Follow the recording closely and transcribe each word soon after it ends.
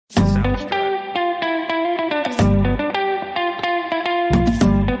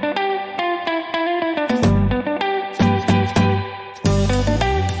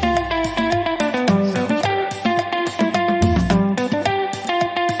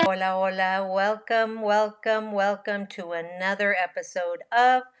Hola, hola. Welcome, welcome, welcome to another episode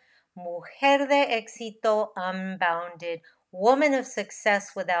of Mujer de Éxito Unbounded, Woman of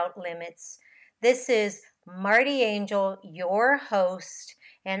Success Without Limits. This is Marty Angel, your host,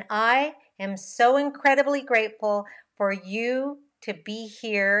 and I am so incredibly grateful for you to be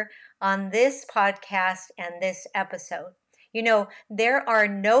here on this podcast and this episode. You know, there are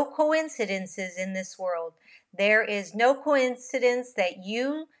no coincidences in this world. There is no coincidence that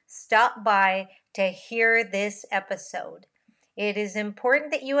you stop by to hear this episode. It is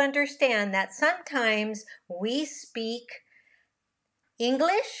important that you understand that sometimes we speak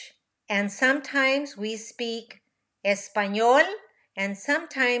English and sometimes we speak Español and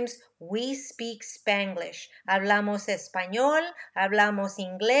sometimes we speak Spanglish. Hablamos español, hablamos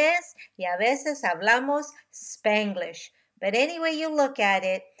inglés y a veces hablamos Spanglish. But any way you look at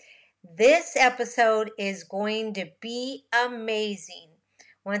it, this episode is going to be amazing.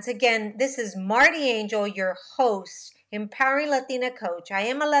 Once again, this is Marty Angel, your host, Empowering Latina Coach. I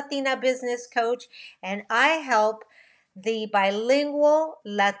am a Latina business coach, and I help the bilingual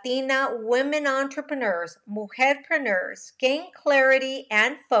Latina women entrepreneurs, mujerpreneurs, gain clarity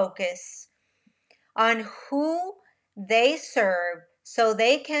and focus on who they serve so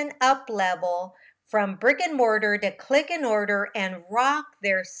they can up-level from brick and mortar to click and order and rock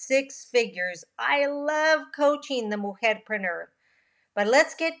their six figures. I love coaching the mujerpreneur. But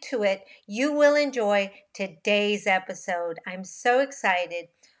let's get to it. You will enjoy today's episode. I'm so excited.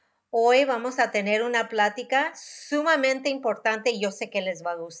 Hoy vamos a tener una plática sumamente importante y yo sé que les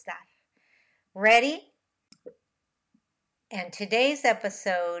va a gustar. Ready? And today's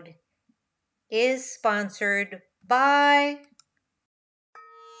episode is sponsored by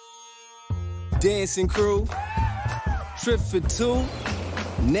Dancing crew, trip for two,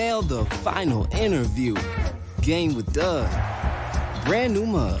 nailed the final interview. Game with Doug, brand new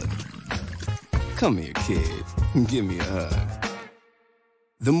mug. Come here, kid, give me a hug.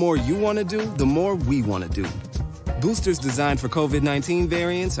 The more you want to do, the more we want to do. Boosters designed for COVID-19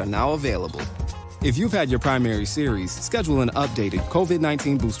 variants are now available. If you've had your primary series, schedule an updated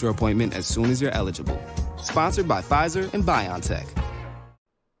COVID-19 booster appointment as soon as you're eligible. Sponsored by Pfizer and BioNTech.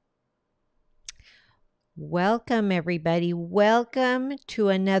 Welcome, everybody. Welcome to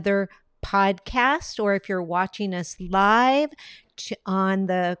another podcast, or if you're watching us live on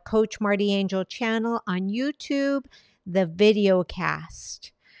the Coach Marty Angel channel on YouTube, the video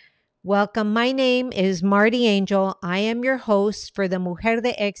cast. Welcome. My name is Marty Angel. I am your host for the Mujer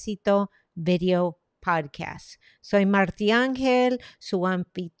de Éxito video podcast. Soy Marty Ángel, su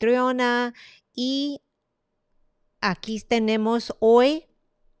anfitriona, y aquí tenemos hoy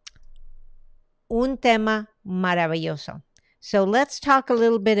un tema maravilloso. So let's talk a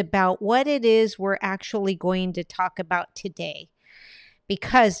little bit about what it is we're actually going to talk about today.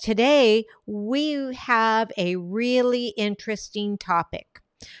 Because today we have a really interesting topic,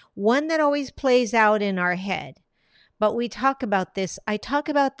 one that always plays out in our head. But we talk about this. I talk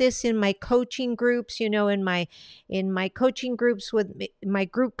about this in my coaching groups, you know, in my coaching groups with my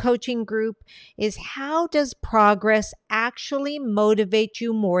group coaching group, is how does progress actually motivate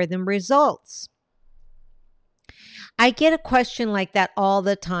you more than results? I get a question like that all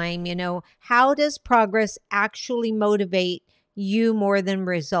the time, you know, how does progress actually motivate you more than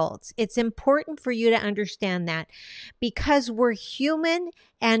results? It's important for you to understand that because we're human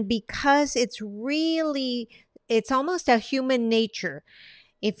and because it's almost a human nature.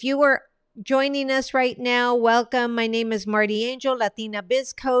 If you are joining us right now, welcome. My name is Marty Angel, Latina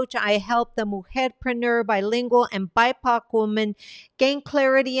Biz Coach. I help the mujerpreneur, bilingual, and BIPOC woman gain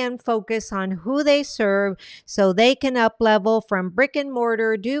clarity and focus on who they serve so they can up-level from brick and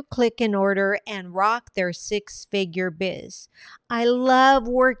mortar, do click and order, and rock their six-figure biz. I love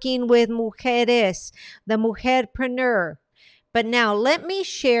working with mujeres, the mujerpreneur. But now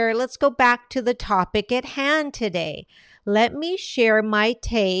let's go back to the topic at hand today. Let me share my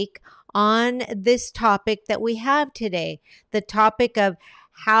take on this topic that we have today, the topic of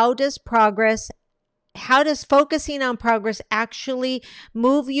how does focusing on progress actually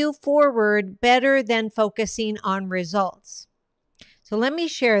move you forward better than focusing on results? So let me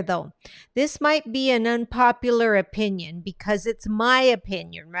share though, this might be an unpopular opinion because it's my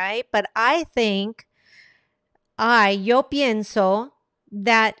opinion, right? But I think yo pienso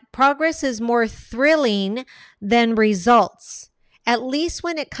that progress is more thrilling than results, at least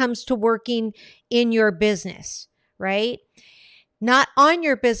when it comes to working in your business, right? Not on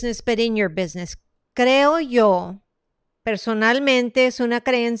your business, but in your business. Creo yo, personalmente, es una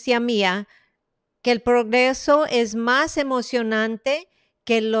creencia mía, que el progreso es más emocionante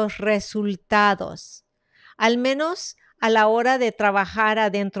que los resultados. Al menos a la hora de trabajar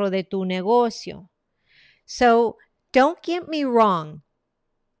adentro de tu negocio. So don't get me wrong.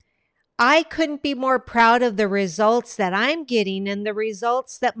 I couldn't be more proud of the results that I'm getting and the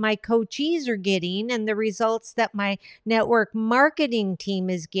results that my coachees are getting and the results that my network marketing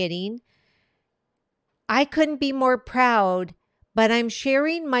team is getting. I couldn't be more proud, but I'm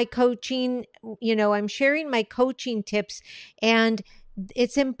sharing my coaching, I'm sharing my coaching tips, and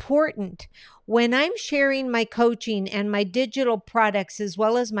it's important. When I'm sharing my coaching and my digital products as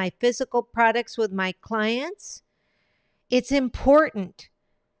well as my physical products with my clients, it's important.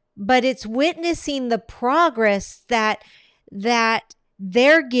 But it's witnessing the progress that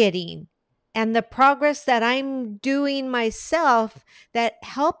they're getting and the progress that I'm doing myself that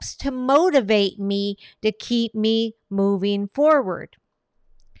helps to motivate me to keep me moving forward.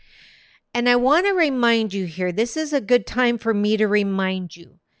 And I want to remind you here, this is a good time for me to remind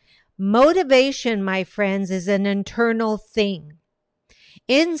you. Motivation, my friends, is an internal thing.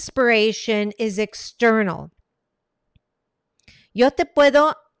 Inspiration is external. Yo te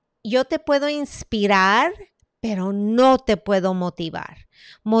puedo inspirar, pero no te puedo motivar.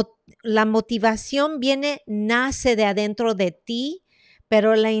 La motivación nace de adentro de ti,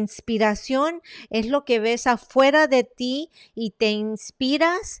 pero la inspiración es lo que ves afuera de ti y te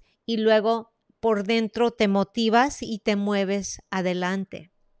inspiras y luego por dentro te motivas y te mueves adelante.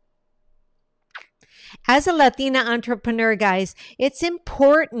 As a Latina entrepreneur, guys, it's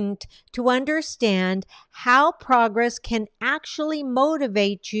important to understand how progress can actually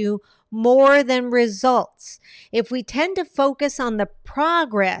motivate you more than results. If we tend to focus on the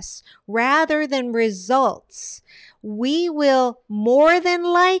progress rather than results, we will more than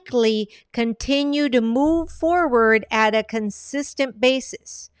likely continue to move forward at a consistent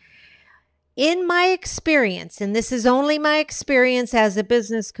basis. In my experience, and this is only my experience as a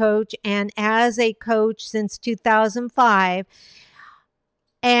business coach and as a coach since 2005,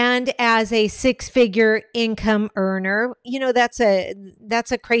 and as a six-figure income earner, that's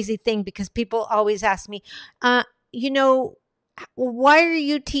a crazy thing because people always ask me, why are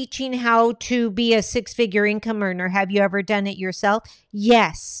you teaching how to be a six-figure income earner? Have you ever done it yourself?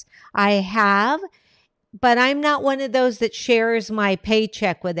 Yes, I have, but I'm not one of those that shares my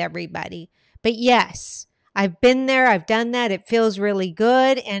paycheck with everybody. But yes, I've been there. I've done that. It feels really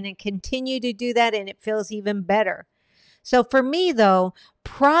good, and I continue to do that, and it feels even better. So for me, though,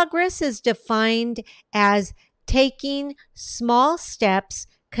 progress is defined as taking small steps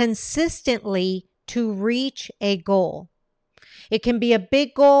consistently to reach a goal. It can be a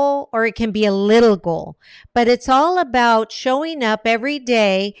big goal or it can be a little goal, but it's all about showing up every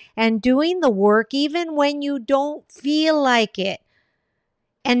day and doing the work even when you don't feel like it.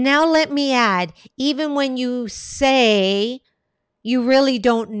 And now let me add, even when you say you really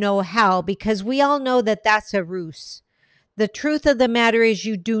don't know how, because we all know that that's a ruse. The truth of the matter is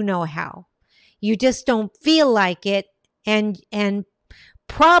you do know how. You just don't feel like it. And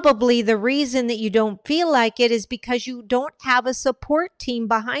probably the reason that you don't feel like it is because you don't have a support team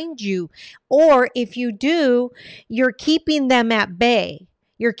behind you. Or if you do, you're keeping them at bay.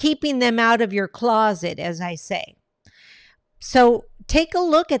 You're keeping them out of your closet, as I say. So take a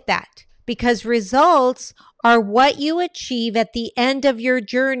look at that, because results are what you achieve at the end of your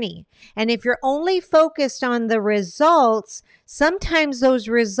journey. And if you're only focused on the results, sometimes those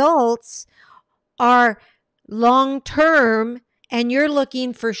results are long-term and you're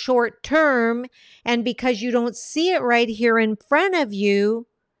looking for short-term. And because you don't see it right here in front of you,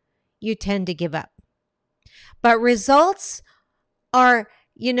 you tend to give up. But results are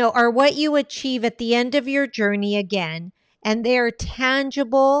what you achieve at the end of your journey again. And they are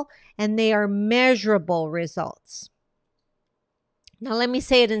tangible and they are measurable results. Now let me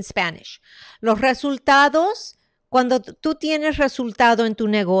say it in Spanish. Los resultados, cuando tú tienes resultado en tu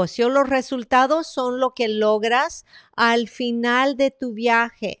negocio, los resultados son lo que logras al final de tu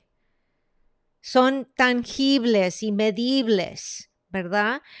viaje. Son tangibles y medibles,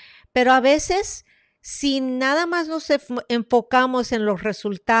 ¿verdad? Pero a veces, si nada más nos enfocamos en los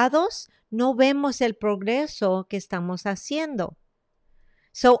resultados, no vemos el progreso que estamos haciendo.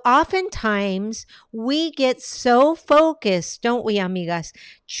 So oftentimes we get so focused, don't we, amigas?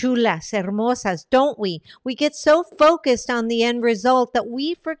 Chulas, hermosas, don't we? We get so focused on the end result that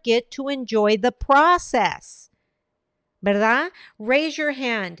we forget to enjoy the process. ¿Verdad? Raise your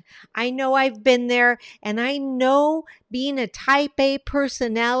hand. I know I've been there, and I know being a type A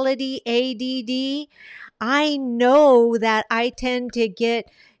personality, ADD, I know that I tend to get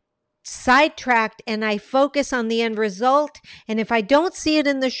sidetracked and I focus on the end result. And if I don't see it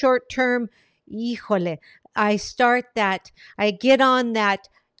in the short term, híjole, I get on that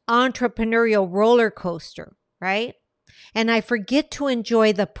entrepreneurial roller coaster, right? and I forget to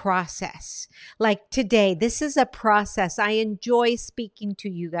enjoy the process. Like today, this is a process. I enjoy speaking to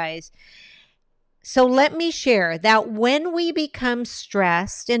you guys. So let me share that when we become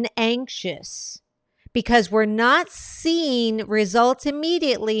stressed and anxious because we're not seeing results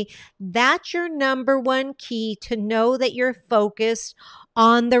immediately, that's your number one key to know that you're focused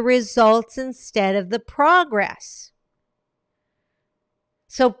on the results instead of the progress.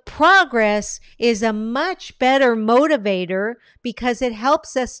 So progress is a much better motivator because it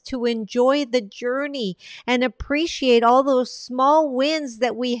helps us to enjoy the journey and appreciate all those small wins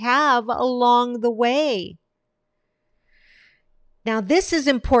that we have along the way. Now, this is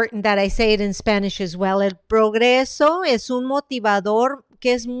important that I say it in Spanish as well. El progreso es un motivador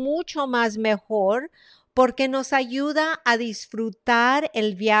que es mucho más mejor porque nos ayuda a disfrutar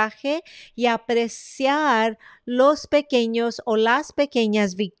el viaje y apreciar los pequeños o las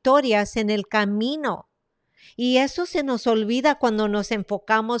pequeñas victorias en el camino. Y eso se nos olvida cuando nos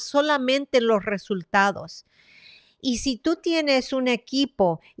enfocamos solamente en los resultados. Y si tú tienes un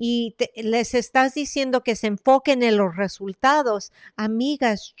equipo y les estás diciendo que se enfoquen en los resultados,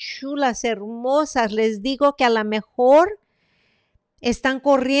 amigas chulas, hermosas, les digo que a lo mejor están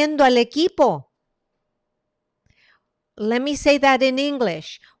corriendo al equipo. Let me say that in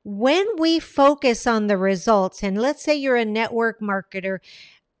English. When we focus on the results, and let's say you're a network marketer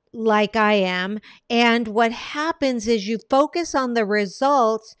like I am, and what happens is you focus on the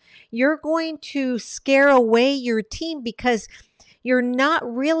results, you're going to scare away your team because you're not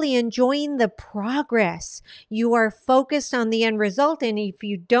really enjoying the progress. You are focused on the end result. And if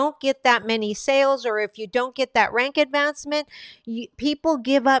you don't get that many sales or if you don't get that rank advancement, people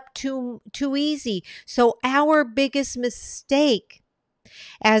give up too easy. So our biggest mistake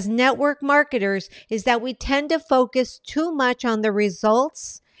as network marketers is that we tend to focus too much on the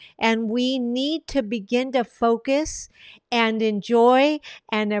results, and we need to begin to focus and enjoy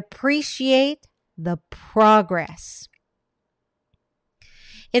and appreciate the progress.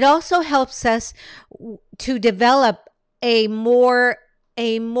 It also helps us to develop a more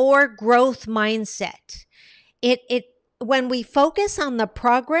growth mindset. When we focus on the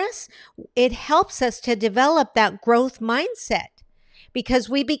progress, it helps us to develop that growth mindset because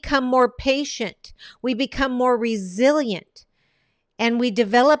we become more patient, we become more resilient, and we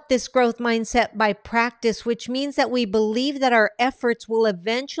develop this growth mindset by practice, which means that we believe that our efforts will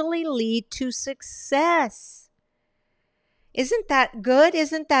eventually lead to success. Isn't that good?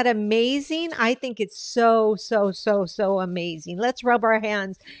 Isn't that amazing? I think it's so amazing. Let's rub our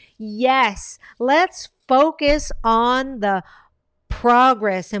hands. Yes, let's focus on the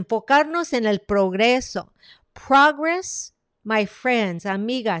progress, enfocarnos en el progreso. Progress, my friends,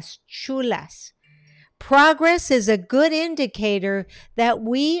 amigas, chulas. Progress is a good indicator that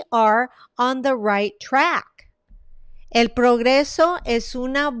we are on the right track. El progreso es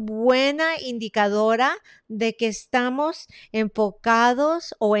una buena indicadora de que estamos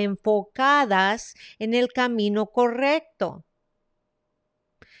enfocados o enfocadas en el camino correcto.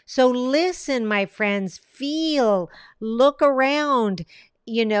 So listen, my friends, feel, look around,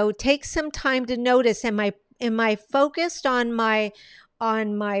 take some time to notice, am I focused on my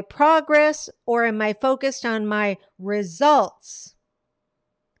progress, or am I focused on my results?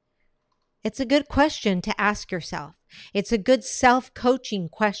 It's a good question to ask yourself. It's a good self-coaching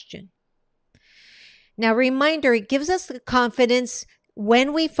question. Now, reminder, it gives us the confidence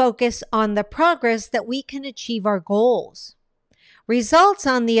when we focus on the progress that we can achieve our goals. Results,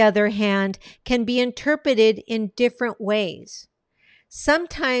 on the other hand, can be interpreted in different ways.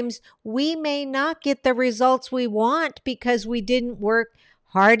 Sometimes we may not get the results we want because we didn't work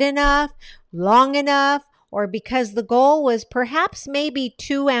hard enough, long enough, or because the goal was perhaps maybe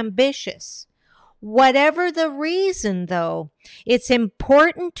too ambitious. Whatever the reason, though, it's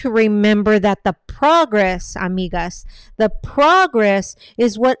important to remember that the progress, amigas, the progress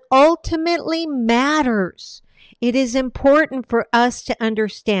is what ultimately matters. It is important for us to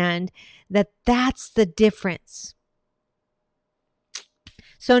understand that that's the difference.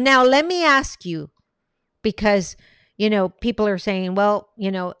 So now let me ask you, because people are saying, well,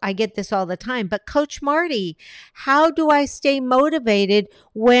 I get this all the time, but Coach Marty, how do I stay motivated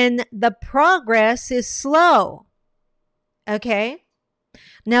when the progress is slow? Okay.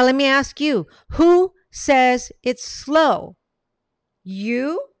 Now let me ask you, who says it's slow?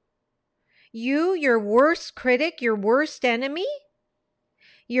 You? Your worst critic, your worst enemy?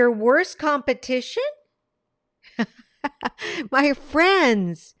 Your worst competition? My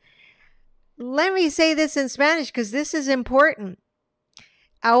friends, let me say this in Spanish because this is important.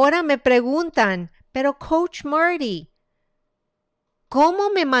 Ahora me preguntan, pero Coach Marty, ¿Cómo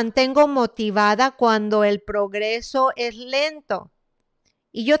me mantengo motivada cuando el progreso es lento?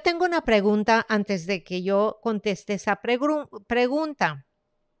 Y yo tengo una pregunta antes de que yo conteste esa pregunta.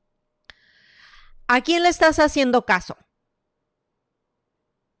 ¿A quién le estás haciendo caso?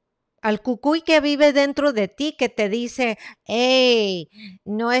 Al cucuy que vive dentro de ti que te dice, hey,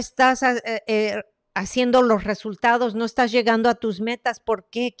 no estás haciendo los resultados, no estás llegando a tus metas. ¿Por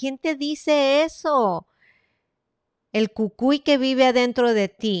qué? ¿Quién te dice eso? El cucuy que vive adentro de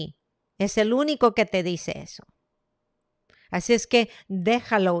ti es el único que te dice eso. Así es que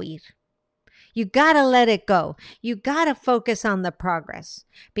déjalo ir. You gotta let it go. You gotta focus on the progress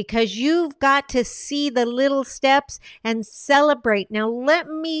because you've got to see the little steps and celebrate. Now, let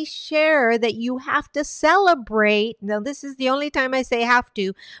me share that you have to celebrate. Now, this is the only time I say have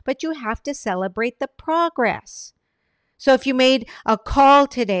to, but you have to celebrate the progress. So if you made a call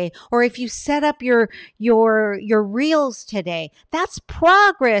today, or if you set up your reels today, that's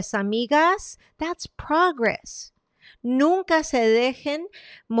progress, amigas. That's progress. Nunca se dejen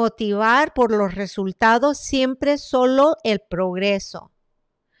motivar por los resultados, siempre solo el progreso.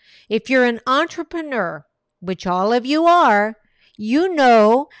 If you're an entrepreneur, which all of you are, you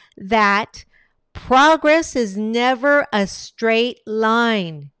know that progress is never a straight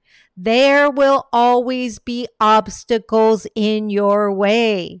line. There will always be obstacles in your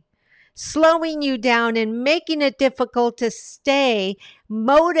way, slowing you down and making it difficult to stay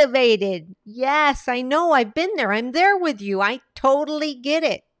motivated. Yes, I know. I've been there. I'm there with you. I totally get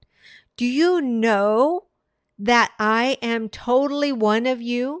it. Do you know that I am totally one of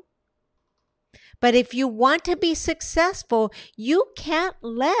you? But if you want to be successful, you can't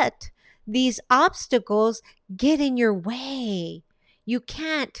let these obstacles get in your way. You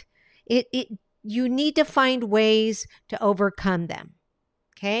can't. You need to find ways to overcome them.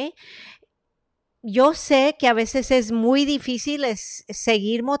 Okay? Yo sé que a veces es muy difícil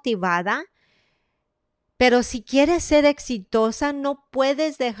seguir motivada, pero si quieres ser exitosa, no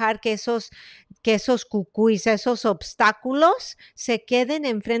puedes dejar que esos cucuys, esos obstáculos se queden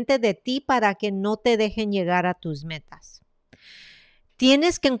enfrente de ti para que no te dejen llegar a tus metas.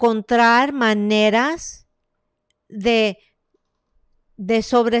 Tienes que encontrar maneras de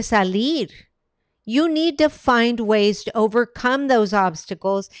sobresalir. You need to find ways to overcome those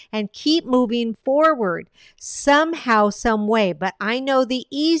obstacles and keep moving forward somehow, some way. But I know the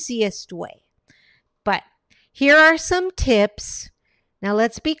easiest way. But here are some tips. Now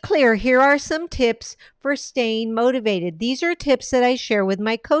let's be clear. Here are some tips for staying motivated. These are tips that I share with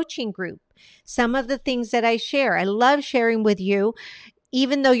my coaching group. Some of the things that I share, I love sharing with you.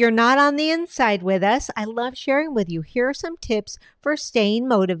 Even though you're not on the inside with us, I love sharing with you. Here are some tips for staying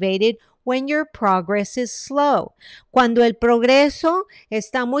motivated when your progress is slow. Cuando el progreso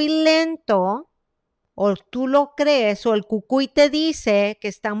está muy lento, o tú lo crees, o el cucuy te dice que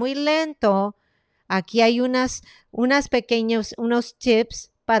está muy lento, aquí hay unos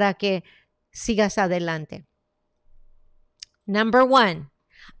tips para que sigas adelante. Number 1.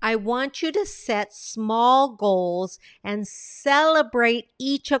 I want you to set small goals and celebrate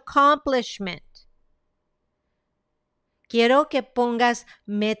each accomplishment. Quiero que pongas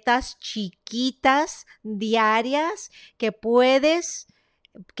metas chiquitas, diarias, que puedes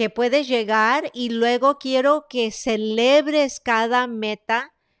llegar, y luego quiero que celebres cada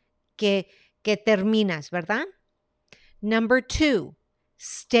meta que terminas, ¿verdad? Number 2,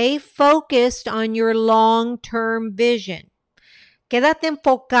 stay focused on your long-term vision. Quédate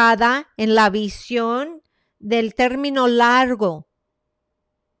enfocada en la visión del término largo.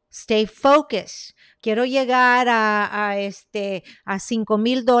 Stay focused. Quiero llegar a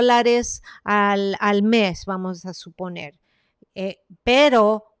 $5,000 al mes, vamos a suponer.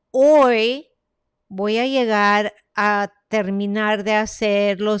 Pero hoy voy a llegar a terminar de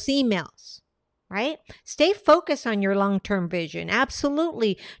hacer los emails, right? Stay focused on your long-term vision.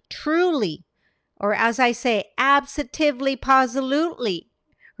 Absolutely, truly. Or as I say, absolutely, positively,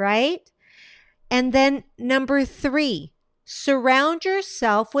 right? And then number 3, surround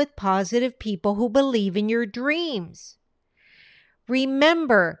yourself with positive people who believe in your dreams.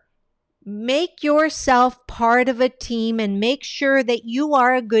 Remember, make yourself part of a team and make sure that you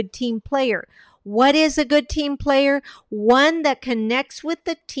are a good team player. What is a good team player? One that connects with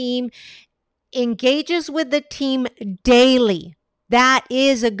the team, engages with the team daily. That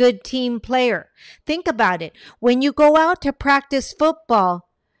is a good team player. Think about it. When you go out to practice football,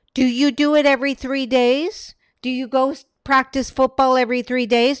 do you do it every 3 days? Do you go practice football every 3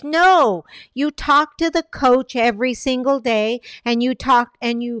 days? No. You talk to the coach every single day, and you talk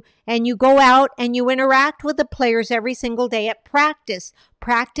and you go out and you interact with the players every single day at practice.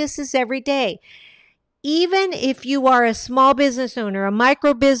 Practice is every day. Even if you are a small business owner, a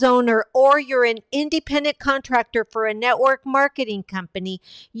micro biz owner, or you're an independent contractor for a network marketing company,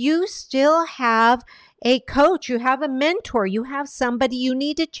 you still have a coach, you have a mentor, you have somebody you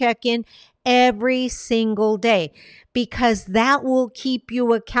need to check in every single day, because that will keep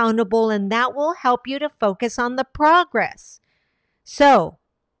you accountable and that will help you to focus on the progress. So,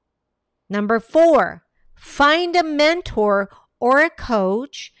 number 4, find a mentor or a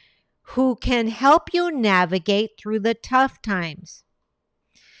coach who can help you navigate through the tough times.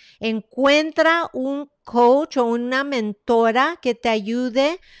 Encuentra un coach o una mentora que te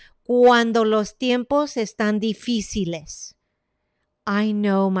ayude cuando los tiempos están difíciles. I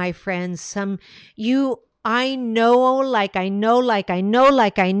know, my friends, I know,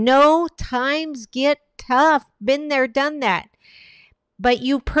 times get tough. Been there, done that. But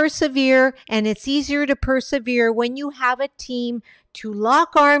you persevere, and it's easier to persevere when you have a team to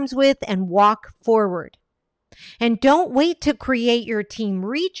lock arms with and walk forward. And don't wait to create your team.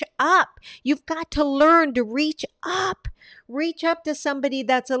 Reach up. You've got to learn to reach up. Reach up to somebody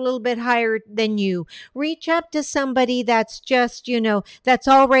that's a little bit higher than you. Reach up to somebody that's just, that's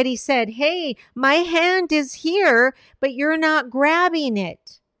already said, hey, my hand is here, but you're not grabbing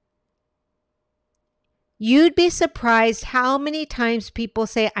it. You'd be surprised how many times people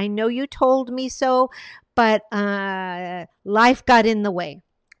say, I know you told me so, but life got in the way.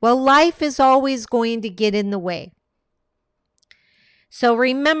 Well, life is always going to get in the way. So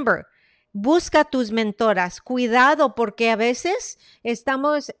remember, busca tus mentoras. Cuidado, porque a veces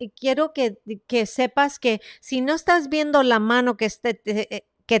quiero que sepas que si no estás viendo la mano que te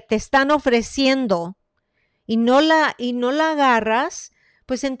están ofreciendo y no la agarras,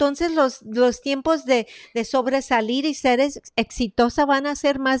 pues entonces los tiempos de sobresalir y ser exitosa van a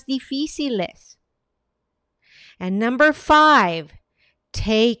ser más difíciles. And number 5,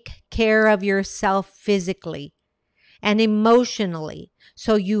 take care of yourself physically and emotionally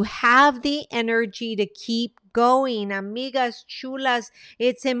so you have the energy to keep going. Amigas chulas,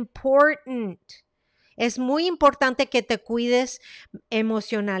 it's important. Es muy importante que te cuides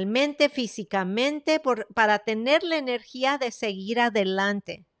emocionalmente, físicamente, para tener la energía de seguir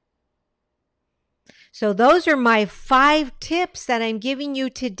adelante. So those are my 5 tips that I'm giving you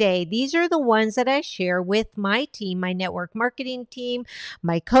today. These are the ones that I share with my team, my network marketing team,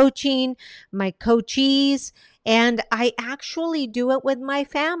 my coaching, my coachees, and I actually do it with my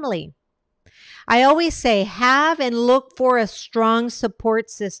family. I always say, have and look for a strong support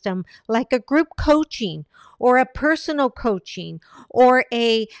system like a group coaching or a personal coaching or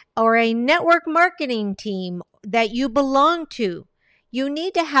a network marketing team that you belong to. You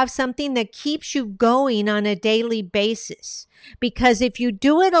need to have something that keeps you going on a daily basis, because if you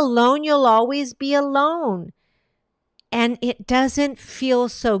do it alone, you'll always be alone. And it doesn't feel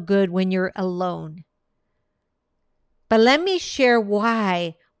so good when you're alone. But let me share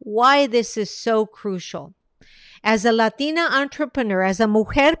why this is so crucial. As a Latina entrepreneur, as a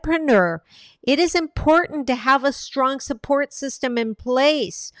mujerpreneur, it is important to have a strong support system in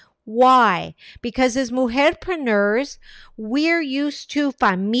place. Why? Because as mujerpreneurs, we're used to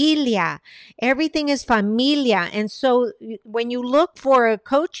familia. Everything is familia. And so when you look for a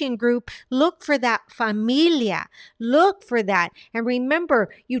coaching group, look for that familia. Look for that. And remember,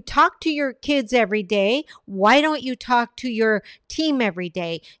 you talk to your kids every day. Why don't you talk to your team every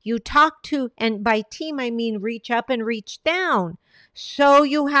day? You talk to, and by team, I mean reach up and reach down. So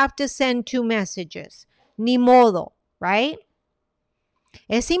you have to send 2 messages. Ni modo, right?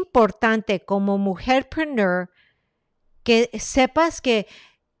 Es importante como mujerpreneur que sepas que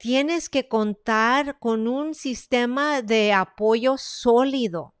tienes que contar con un sistema de apoyo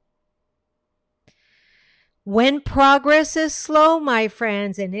sólido. When progress is slow, my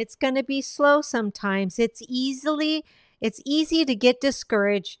friends, and it's going to be slow sometimes, it's easy to get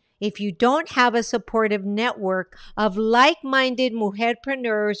discouraged if you don't have a supportive network of like-minded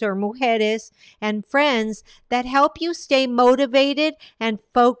mujerpreneurs or mujeres and friends that help you stay motivated and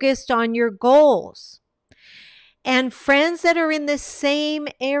focused on your goals. And friends that are in the same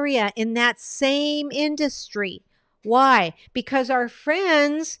area, in that same industry. Why? Because our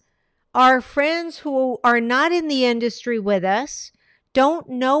friends who are not in the industry with us don't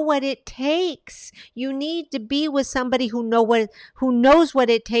know what it takes. You need to be with somebody who knows what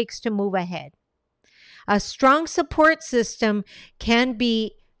it takes to move ahead. A strong support system can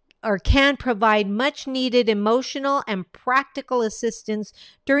provide much needed emotional and practical assistance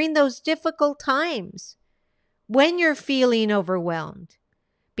during those difficult times when you're feeling overwhelmed,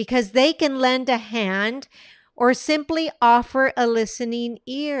 because they can lend a hand or simply offer a listening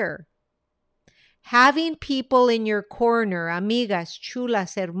ear. Having people in your corner, amigas,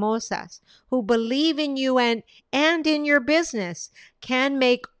 chulas, hermosas, who believe in you and in your business can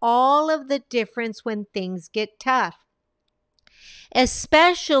make all of the difference when things get tough.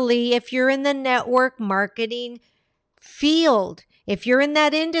 Especially if you're in the network marketing field, if you're in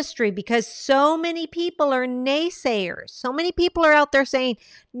that industry, because so many people are naysayers. So many people are out there saying,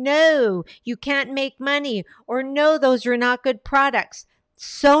 no, you can't make money, or no, those are not good products.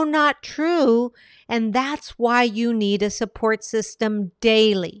 So not true. And that's why you need a support system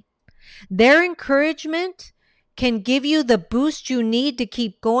daily. Their encouragement can give you the boost you need to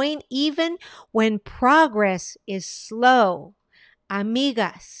keep going even when progress is slow.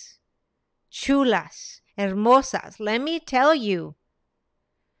 Amigas, chulas, hermosas, let me tell you,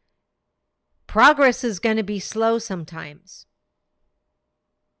 progress is going to be slow sometimes.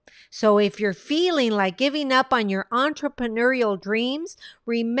 So if you're feeling like giving up on your entrepreneurial dreams,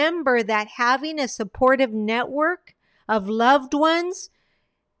 remember that having a supportive network of loved ones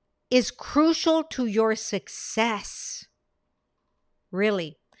is crucial to your success.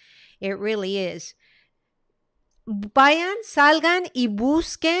 Really, it really is. Vayan, salgan y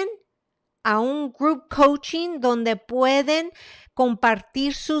busquen a un group coaching donde pueden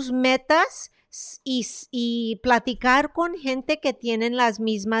compartir sus metas y platicar con gente que tienen las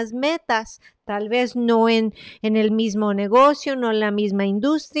mismas metas. Tal vez no en el mismo negocio, no en la misma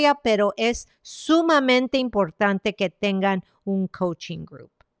industria, pero es sumamente importante que tengan un coaching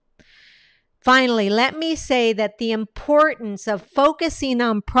group. Finally, let me say that the importance of focusing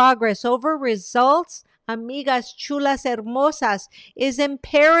on progress over results, amigas chulas hermosas, is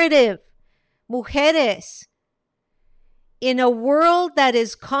imperative. Mujeres, in a world that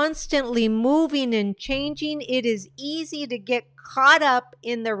is constantly moving and changing, it is easy to get caught up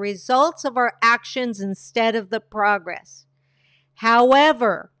in the results of our actions instead of the progress.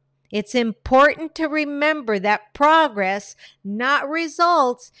 However, it's important to remember that progress, not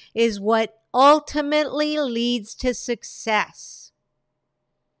results, is what ultimately leads to success.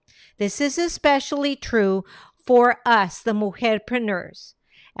 This is especially true for us, the mujerpreneurs.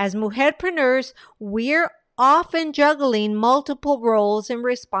 As mujerpreneurs, we're often juggling multiple roles and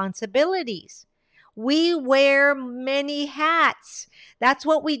responsibilities. We wear many hats. That's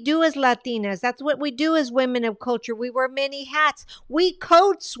what we do as Latinas. That's what we do as women of culture. We wear many hats. We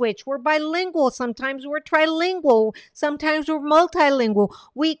code switch. We're bilingual. Sometimes we're trilingual. Sometimes we're multilingual.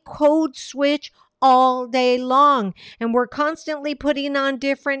 We code switch all day long. And we're constantly putting on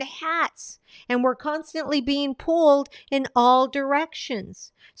different hats. And we're constantly being pulled in all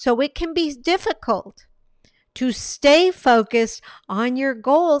directions. So it can be difficult to stay focused on your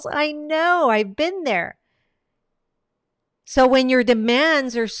goals. I know, I've been there. So when your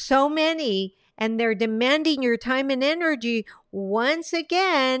demands are so many and they're demanding your time and energy, once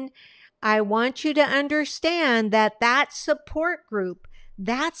again, I want you to understand that support group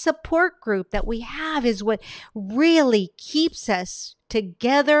that we have is what really keeps us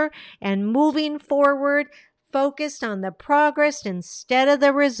together and moving forward, focused on the progress instead of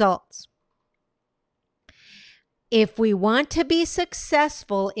the results. If we want to be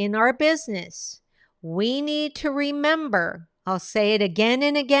successful in our business, we need to remember, I'll say it again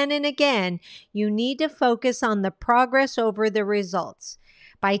and again and again, you need to focus on the progress over the results.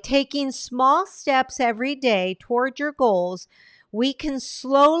 By taking small steps every day toward your goals, we can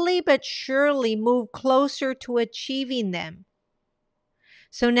slowly but surely move closer to achieving them.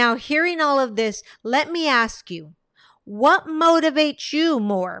 So now, hearing all of this, let me ask you, what motivates you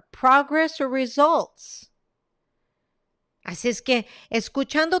more, progress or results? Así es que,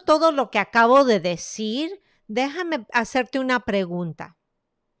 escuchando todo lo que acabo de decir, déjame hacerte una pregunta.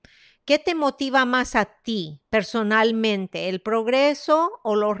 ¿Qué te motiva más a ti personalmente, el progreso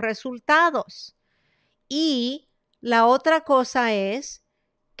o los resultados? Y la otra cosa es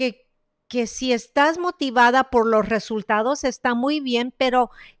que si estás motivada por los resultados está muy bien, pero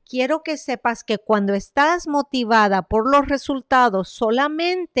quiero que sepas que cuando estás motivada por los resultados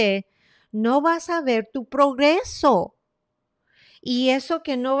solamente, no vas a ver tu progreso. Y eso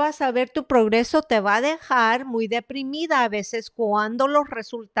que no vas a ver tu progreso te va a dejar muy deprimida a veces cuando los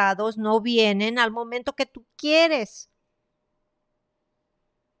resultados no vienen al momento que tú quieres.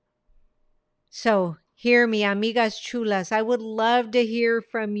 So, hear me, amigas chulas. I would love to hear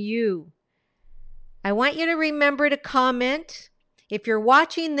from you. I want you to remember to comment. If you're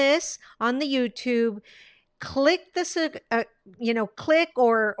watching this on the YouTube, click the click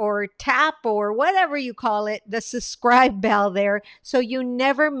or tap or whatever you call it, the subscribe bell there, so you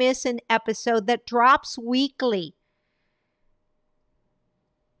never miss an episode that drops weekly.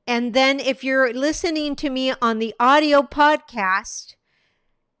 And then if you're listening to me on the audio podcast,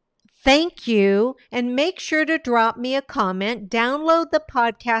 Thank you, and make sure to drop me a comment. Download the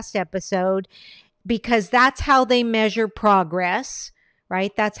podcast episode because that's how they measure progress,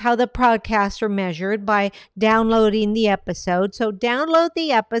 right? That's how the podcasts are measured, by downloading the episode. So download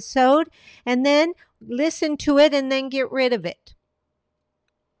the episode and then listen to it and then get rid of it.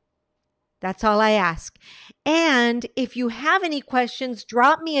 That's all I ask. And if you have any questions,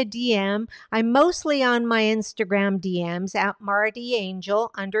 drop me a DM. I'm mostly on my Instagram DMs at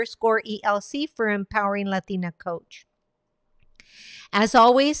MartyAngel_ELC for Empowering Latina Coach. As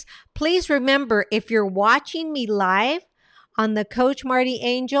always, please remember, if you're watching me live on the Coach Marty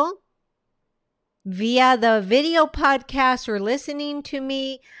Angel via the video podcast or listening to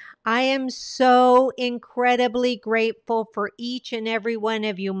me, I am so incredibly grateful for each and every one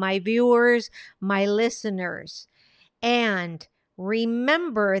of you, my viewers, my listeners. And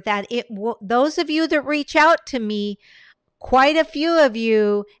remember that those of you that reach out to me, quite a few of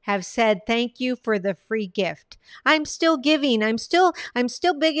you have said thank you for the free gift. I'm still giving. I'm still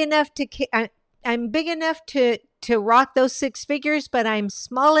big enough to I'm big enough to rock those 6 figures, but I'm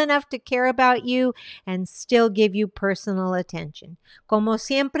small enough to care about you and still give you personal attention. Como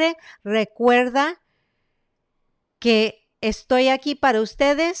siempre, recuerda que estoy aquí para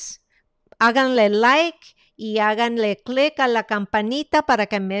ustedes. Háganle like y háganle clic a la campanita para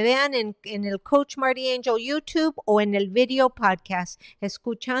que me vean en el Coach Marty Angel YouTube o en el video podcast,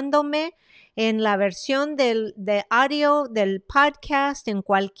 escuchándome en la versión de audio del podcast en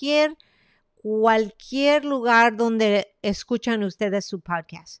cualquier lugar donde escuchan ustedes su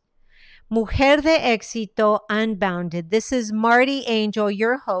podcast. Mujer de éxito unbounded. This is Marty Angel,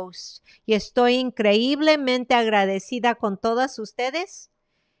 your host, y estoy increíblemente agradecida con todas ustedes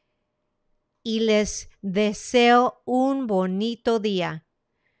y les deseo un bonito día.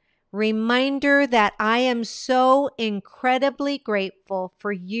 Reminder that I am so incredibly grateful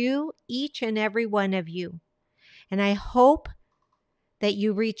for you, each and every one of you. And I hope that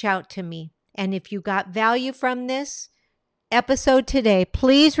you reach out to me. And if you got value from this episode today,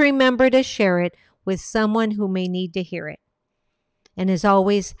 please remember to share it with someone who may need to hear it. And as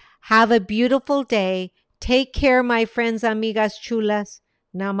always, have a beautiful day. Take care, my friends, amigas chulas.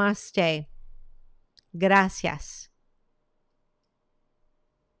 Namaste. Gracias.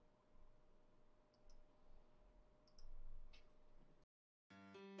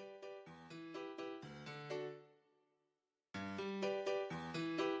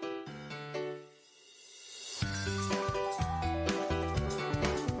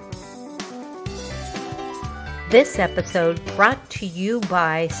 This episode brought to you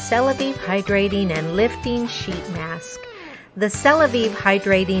by Celavive Hydrating and Lifting Sheet Mask. The Celavive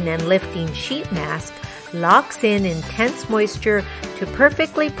Hydrating and Lifting Sheet Mask locks in intense moisture to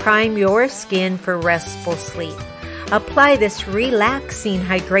perfectly prime your skin for restful sleep. Apply this relaxing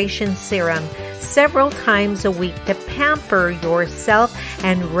hydration serum several times a week to pamper yourself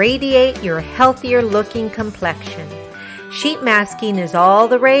and radiate your healthier looking complexion. Sheet masking is all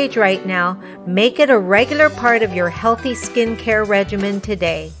the rage right now. Make it a regular part of your healthy skincare regimen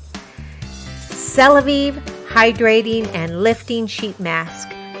today. Celavive Hydrating and Lifting Sheet Mask.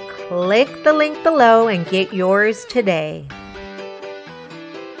 Click the link below and get yours today.